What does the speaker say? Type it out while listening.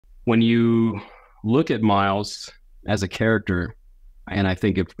when you look at Miles as a character, and I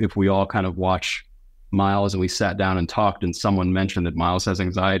think if we all kind of watch Miles and we sat down and talked and someone mentioned that Miles has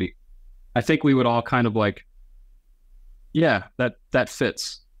anxiety, I think we would all kind of like, yeah, that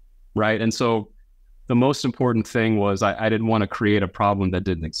fits, right? And so the most important thing was I didn't want to create a problem that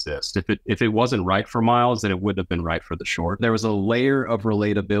didn't exist. If it wasn't right for Miles, then it wouldn't have been right for the short. There was a layer of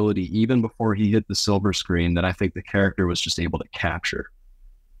relatability even before he hit the silver screen that I think the character was just able to capture.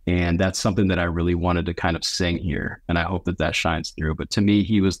 And that's something that I really wanted to kind of sing here. And I hope that that shines through. But to me,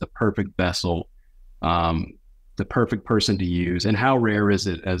 he was the perfect vessel, the perfect person to use. And how rare is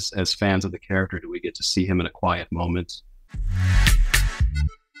it as fans of the character do we get to see him in a quiet moment?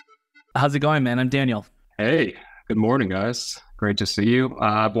 How's it going, man? I'm Daniel. Hey, good morning, guys. Great to see you.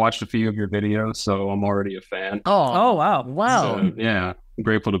 I've watched a few of your videos, so I'm already a fan. Oh, wow. So, yeah, I'm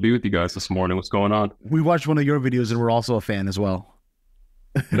grateful to be with you guys this morning. What's going on? We watched one of your videos and we're also a fan as well.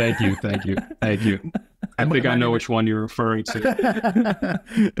 Thank you. I think I know which one you're referring to.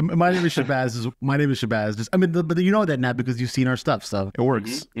 My name is Shahbaz. But you know that now because you've seen our stuff, so it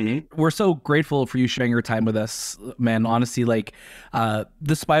works. We're so grateful for you sharing your time with us, man. Honestly, like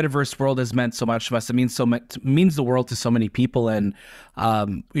the Spider-Verse world has meant so much to us. It means so much, means the world to so many people. And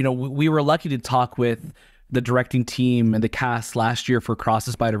we were lucky to talk with the directing team and the cast last year for Across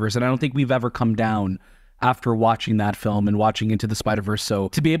the Spider-Verse, and I don't think we've ever come down after watching that film and watching Into the Spider-Verse. So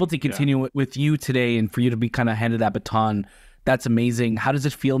to be able to continue with you today and for you to be kind of handed that baton, that's amazing. How does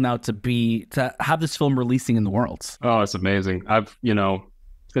it feel now to have this film releasing in the world? Oh, it's amazing.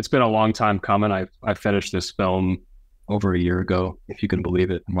 It's been a long time coming. I finished this film over a year ago, if you can believe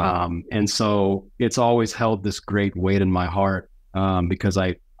it. Wow. And so it's always held this great weight in my heart because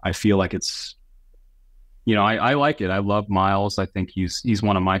I feel like it's, I like it. I love Miles. I think he's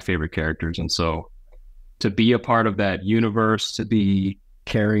one of my favorite characters. And so to be a part of that universe, to be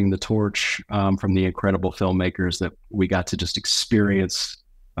carrying the torch from the incredible filmmakers that we got to just experience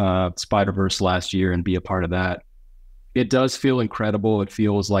Spider-Verse last year and be a part of that, it does feel incredible. It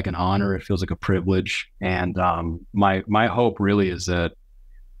feels like an honor. It feels like a privilege. And my hope really is that,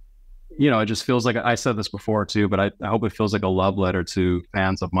 it just feels like, I said this before too, but I hope it feels like a love letter to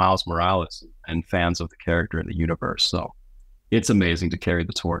fans of Miles Morales and fans of the character in the universe. So it's amazing to carry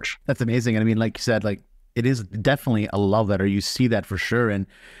the torch. That's amazing. And I mean, like you said, it is definitely a love letter. You see that for sure. And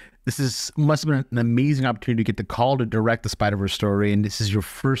must have been an amazing opportunity to get the call to direct the Spider-Verse story. And this is the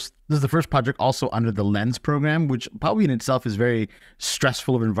first project also under the Lens program, which probably in itself is very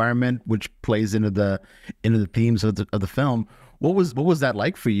stressful of environment, which plays into the themes of the film. What was that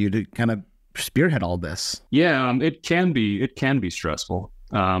like for you to kind of spearhead all this? Yeah, it can be stressful.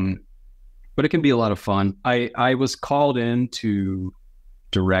 But it can be a lot of fun. I was called in to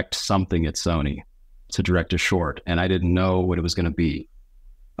direct something at Sony, to direct a short, and I didn't know what it was going to be.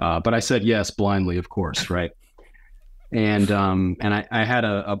 But I said yes blindly, of course, right? And I had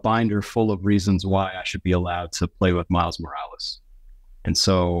a binder full of reasons why I should be allowed to play with Miles Morales. And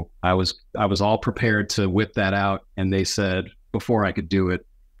so I was all prepared to whip that out, and they said, before I could do it,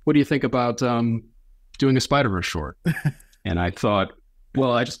 what do you think about doing a Spider-Verse short? And I thought,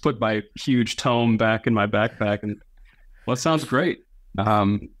 well, I just put my huge tome back in my backpack, and well, it sounds great.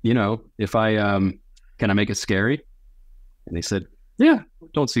 If I can I make it scary? And they said, yeah,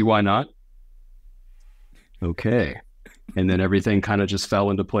 don't see why not. Okay. And then everything kind of just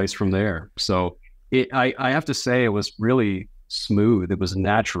fell into place from there. So I have to say it was really smooth. It was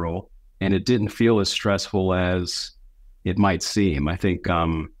natural, and it didn't feel as stressful as it might seem. I think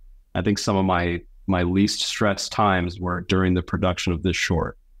some of my least stressed times were during the production of this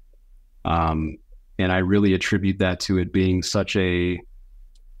short. And I really attribute that to it being such a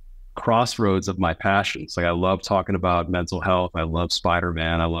crossroads of my passions. Like, I love talking about mental health. I love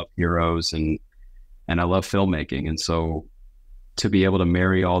Spider-Man. I love heroes, and I love filmmaking. And so to be able to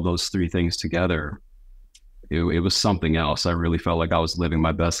marry all those three things together, it was something else. I really felt like I was living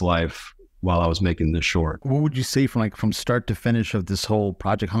my best life while I was making this short. What would you say from start to finish of this whole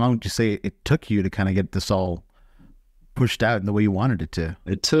project? How long would you say it took you to kind of get this all pushed out in the way you wanted it to?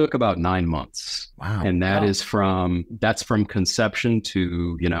 It took about 9 months. Wow. And that's from conception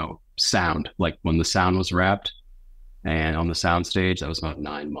to, sound. Like when the sound was wrapped and on the sound stage, that was about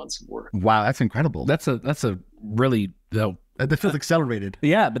 9 months of work. Wow, that's incredible. That's a really, that feels accelerated.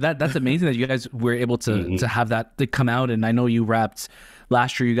 Yeah, but that's amazing that you guys were able to have that to come out. And I know you wrapped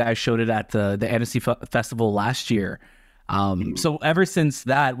last year. You guys showed it at the Annecy Festival last year. So ever since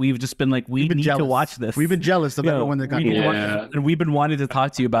that, we've just been like, we need to watch this. We've been jealous of everyone that got to watch it. And we've been wanting to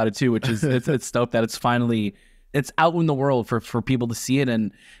talk to you about it too, which is it's dope that it's finally it's out in the world for people to see it.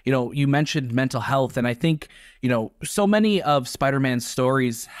 And, you know, you mentioned mental health, and I think, you know, so many of Spider-Man's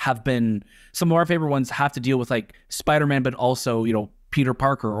stories have been, some of our favorite ones have to deal with like Spider-Man, but also, you know, Peter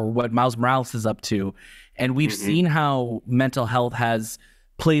Parker or what Miles Morales is up to. And we've seen how mental health has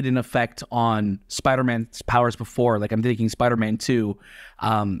played an effect on Spider-Man's powers before. Like I'm thinking Spider-Man 2.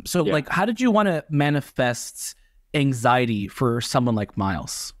 Like, how did you want to manifest anxiety for someone like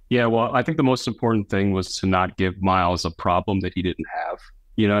Miles? Yeah, well, I think the most important thing was to not give Miles a problem that he didn't have.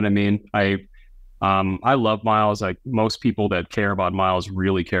 You know what I mean? I love Miles. Like most people that care about Miles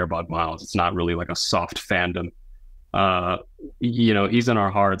really care about Miles. It's not really like a soft fandom. You know, he's in our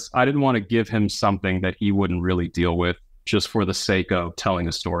hearts. I didn't want to give him something that he wouldn't really deal with just for the sake of telling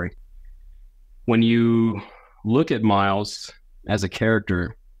a story. When you look at Miles as a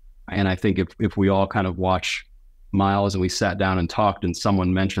character, and I think if we all kind of watch Miles and we sat down and talked and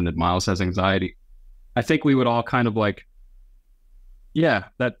someone mentioned that Miles has anxiety, I think we would all kind of like, yeah,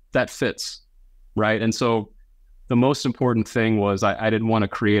 that fits, right? And so the most important thing was I didn't want to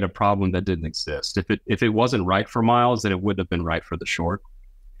create a problem that didn't exist. If it wasn't right for Miles, then it wouldn't have been right for the short.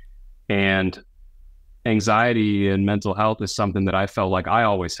 And anxiety and mental health is something that I felt like I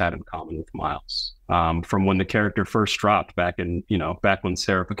always had in common with Miles. From when the character first dropped back when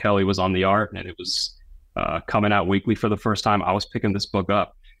Sarah Pichelli was on the art and it was coming out weekly for the first time, I was picking this book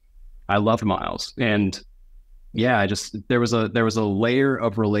up. I loved Miles. And yeah, there was a layer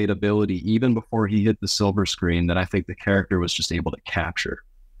of relatability even before he hit the silver screen that I think the character was just able to capture.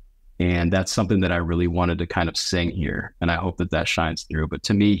 And that's something that I really wanted to kind of sing here. And I hope that shines through. But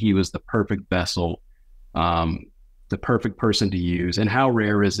to me, he was the perfect vessel, the perfect person to use. And how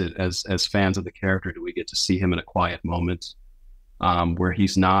rare is it as fans of the character do we get to see him in a quiet moment where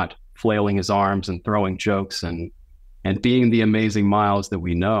he's not flailing his arms and throwing jokes and being the amazing Miles that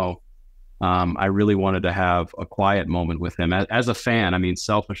we know. I really wanted to have a quiet moment with him as a fan. I mean,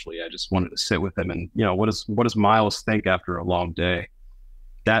 selfishly, I just wanted to sit with him and, you know, what does Miles think after a long day?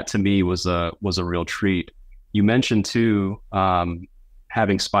 That to me was a real treat. You mentioned too,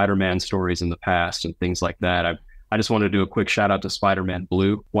 having Spider-Man stories in the past and things like that. I just want to do a quick shout out to Spider-Man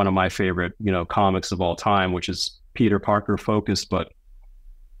Blue, one of my favorite, you know, comics of all time, which is Peter Parker focused, but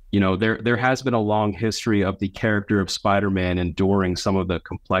you know, there has been a long history of the character of Spider-Man enduring some of the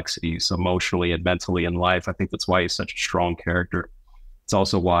complexities emotionally and mentally in life. I think that's why he's such a strong character. It's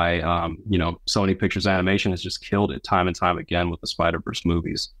also why, you know, Sony Pictures Animation has just killed it time and time again with the Spider-Verse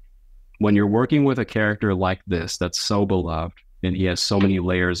movies. When you're working with a character like this that's so beloved and he has so many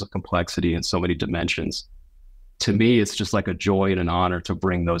layers of complexity and so many dimensions, to me, it's just like a joy and an honor to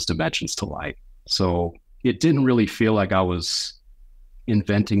bring those dimensions to light. So it didn't really feel like I was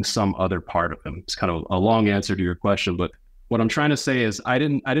inventing some other part of him. It's kind of a long answer to your question, but what I'm trying to say is I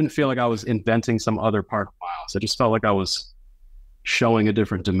didn't feel like I was inventing some other part of Miles. I just felt like I was showing a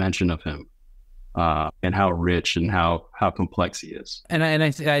different dimension of him and how rich and how complex he is. And I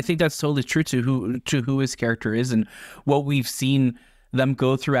think that's totally true to who his character is and what we've seen them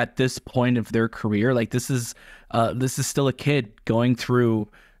go through at this point of their career. Like this is still a kid going through,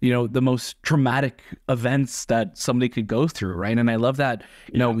 you know, the most traumatic events that somebody could go through, right? And I love that,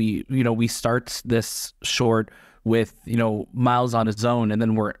 we start this short with, you know, Miles on his own, and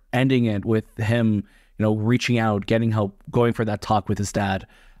then we're ending it with him, you know, reaching out, getting help, going for that talk with his dad.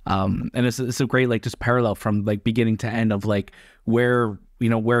 And it's a great, like, just parallel from like beginning to end of like where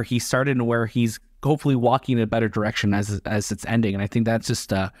he started and where he's hopefully walking in a better direction as it's ending. And I think that's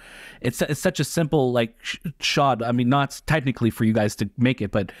just it's such a simple like shot. I mean, not technically for you guys to make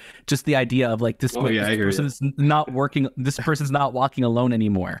it, but just the idea of like this person's not working, this person's not walking alone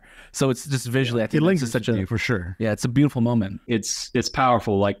anymore. So it's just visually, I think it's such a, for sure. Yeah, it's a beautiful moment. It's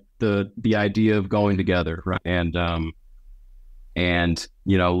powerful, like the idea of going together, right? And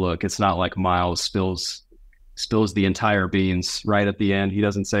you know, look, it's not like Miles spills the entire beans right at the end. He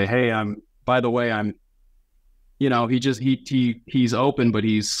doesn't say, "Hey, by the way, you know," he's open, but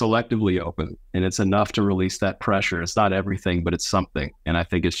he's selectively open, and it's enough to release that pressure. It's not everything, but it's something. And I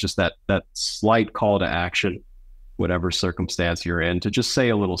think it's just that slight call to action, whatever circumstance you're in, to just say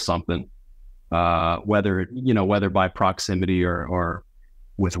a little something, whether by proximity or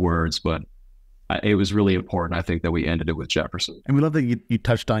with words. But it was really important, I think, that we ended it with Jefferson. And we love that you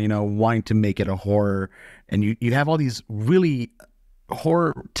touched on, you know, wanting to make it a horror, and you have all these really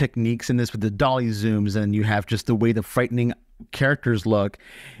horror techniques in this with the dolly zooms, and you have just the way the frightening characters look,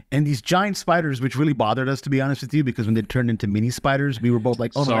 and these giant spiders, which really bothered us, to be honest with you, because when they turned into mini spiders, we were both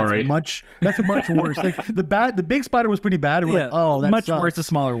like, "Oh, sorry, that's much worse." Like the big spider was pretty bad. We're like, "Oh, that's much worse the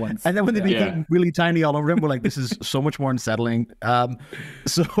smaller ones." And then when they became really tiny all over him, we're like, "This is so much more unsettling."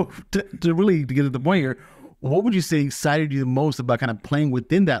 So to get to the point here, what would you say excited you the most about kind of playing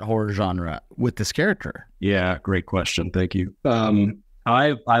within that horror genre with this character? Yeah, great question. Thank you.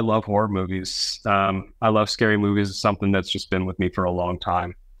 I love horror movies. I love scary movies. It's something that's just been with me for a long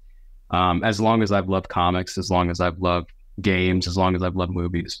time. As long as I've loved comics, as long as I've loved games, as long as I've loved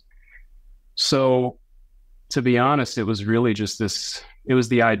movies. So, to be honest, it was really just it was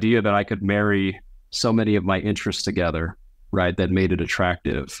the idea that I could marry so many of my interests together, right, that made it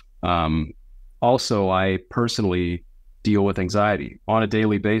attractive. Also, I personally deal with anxiety on a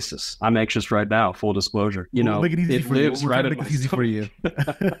daily basis. I'm anxious right now, full disclosure. Make it easy it for lives you. right Make it easy for you.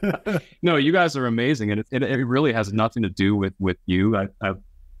 No, you guys are amazing, and it really has nothing to do with you.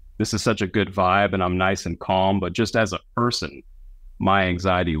 This is such a good vibe, and I'm nice and calm. But just as a person, my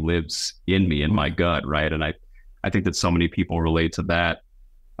anxiety lives in me, in my gut, right? And I think that so many people relate to that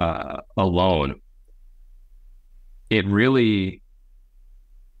alone. It's really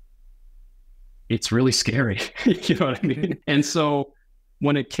scary. You know what I mean? And so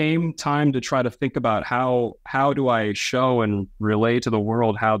when it came time to try to think about how do I show and relay to the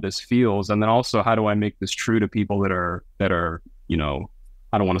world how this feels, and then also how do I make this true to people that are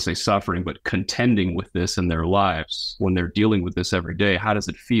I don't want to say suffering, but contending with this in their lives when they're dealing with this every day, how does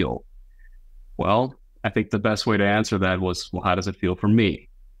it feel? Well, I think the best way to answer that was, well, how does it feel for me?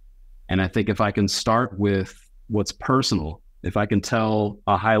 And I think if I can start with what's personal, if I can tell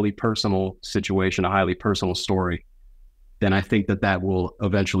a highly personal situation, a highly personal story, then I think that will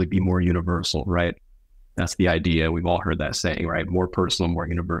eventually be more universal, right? That's the idea. We've all heard that saying, right? More personal, more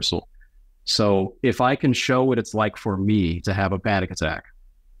universal. So if I can show what it's like for me to have a panic attack,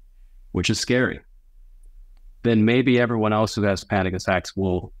 which is scary, then maybe everyone else who has panic attacks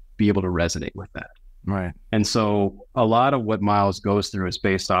will be able to resonate with that. Right. And so a lot of what Miles goes through is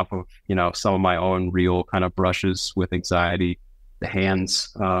based off of, some of my own real kind of brushes with anxiety, the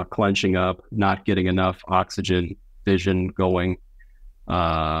hands clenching up, not getting enough oxygen, vision going,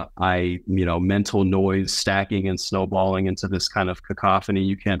 mental noise stacking and snowballing into this kind of cacophony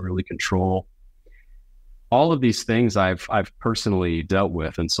you can't really control. All of these things I've personally dealt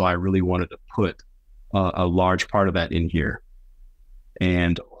with. And so I really wanted to put a large part of that in here.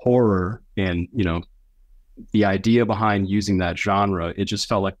 And horror and, the idea behind using that genre, it just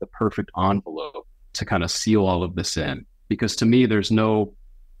felt like the perfect envelope to kind of seal all of this in. Because to me, there's no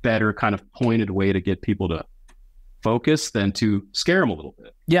better kind of pointed way to get people to focus than to scare them a little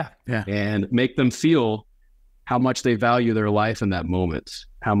bit. Yeah. And make them feel how much they value their life in that moment,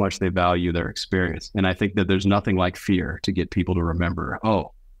 how much they value their experience. And I think that there's nothing like fear to get people to remember,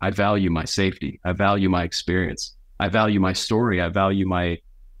 oh, I value my safety. I value my experience. I value my story. I value my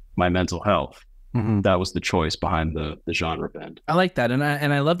mental health. Mm-hmm. That was the choice behind the genre bend. I like that, and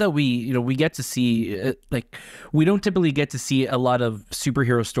I love that we get to see we don't typically get to see a lot of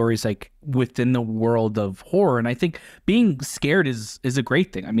superhero stories like within the world of horror, and I think being scared is a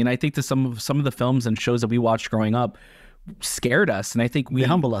great thing. I mean, I think that some of the films and shows that we watched growing up scared us, and I think they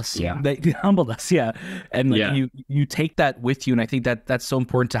humble us. Yeah, they humbled us. Yeah, and you take that with you, and I think that's so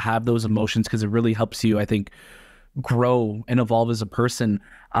important to have those emotions because it really helps you, I think, grow and evolve as a person.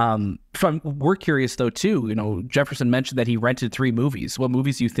 We're curious though too. Jefferson mentioned that he rented 3 movies. What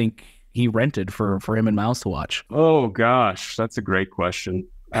movies do you think he rented for him and Miles to watch? Oh gosh, that's a great question.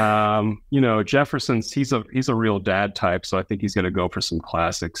 Jefferson's he's a real dad type, so I think he's going to go for some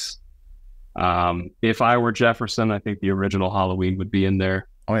classics. If I were Jefferson, I think the original Halloween would be in there.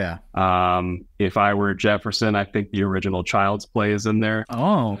 Oh yeah. If I were Jefferson, I think the original Child's Play is in there.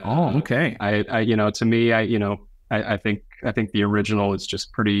 Oh, okay. To me, I think the original is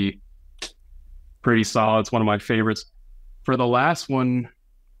just pretty solid. It's one of my favorites. For the last one,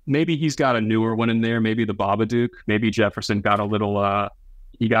 maybe he's got a newer one in there. Maybe the Babadook. Maybe Jefferson got a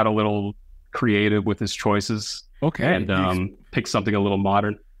little creative with his choices. Okay. And picked something a little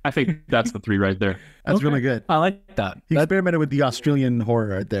modern. I think that's the 3 right there. That's really good. I like that. He experimented with the Australian horror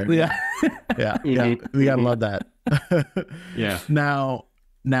right there. Yeah. Yeah. We gotta love that. Yeah.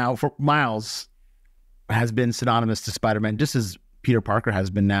 Now for Miles has been synonymous to Spider-Man, just as Peter Parker has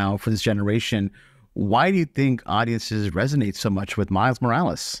been now for this generation. Why do you think audiences resonate so much with Miles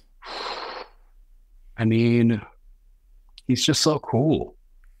Morales? I mean, he's just so cool.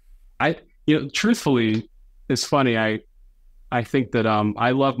 Truthfully, it's funny. I think that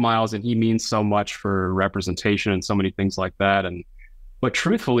I love Miles and he means so much for representation and so many things like that. But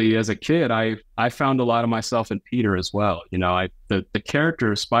truthfully, as a kid, I found a lot of myself in Peter as well. The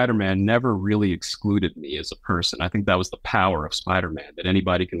character of Spider-Man never really excluded me as a person. I think that was the power of Spider-Man, that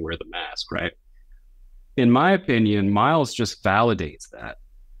anybody can wear the mask, right? In my opinion, Miles just validates that.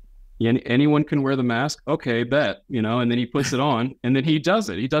 Anyone can wear the mask. Okay, bet, and then he puts it on and then he does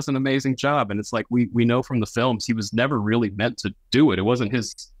it. He does an amazing job. And it's like, we know from the films, he was never really meant to do it. It wasn't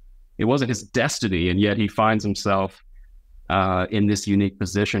his destiny. And yet he finds himself in this unique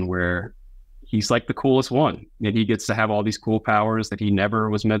position where he's like the coolest one, and he gets to have all these cool powers that he never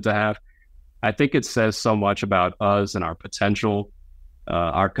was meant to have. I think it says so much about us and our potential,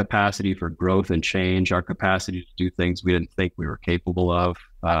 our capacity for growth and change, our capacity to do things we didn't think we were capable of,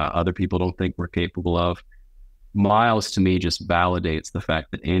 other people don't think we're capable of. Miles, to me, just validates the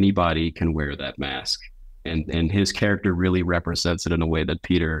fact that anybody can wear that mask. And his character really represents it in a way that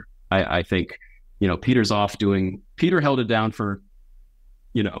Peter, I think, Peter held it down for,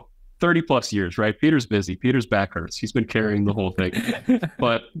 30 plus years, right? Peter's busy. Peter's back hurts. He's been carrying the whole thing.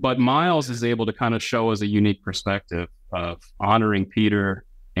 But Miles is able to kind of show us a unique perspective of honoring Peter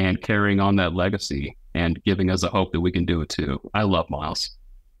and carrying on that legacy and giving us a hope that we can do it too. I love Miles.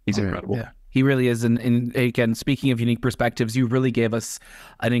 He's incredible. Yeah. He really is. And again, speaking of unique perspectives, you really gave us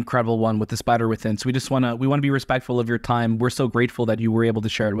an incredible one with The Spider Within. So we want to be respectful of your time. We're so grateful that you were able to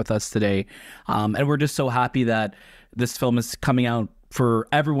share it with us today. And we're just so happy that this film is coming out for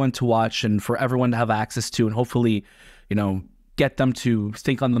everyone to watch and for everyone to have access to, and hopefully, get them to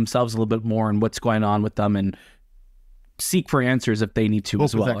think on themselves a little bit more and what's going on with them, and seek for answers if they need to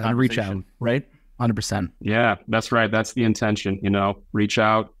as well, and reach out, right? 100%. Yeah, that's right. That's the intention, reach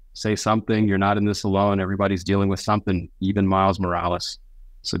out, say something. You're not in this alone. Everybody's dealing with something, even Miles Morales.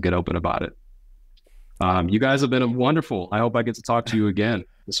 So get open about it. You guys have been wonderful. I hope I get to talk to you again.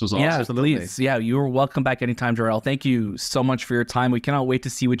 This was awesome. Yeah, please. Yeah, you're welcome back anytime, Jarelle. Thank you so much for your time. We cannot wait to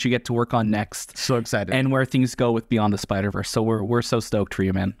see what you get to work on next. So excited. And where things go with Beyond the Spider-Verse. So we're so stoked for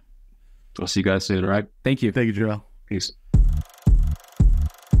you, man. We'll see you guys soon, all right? Thank you. Thank you, Jarelle. Peace.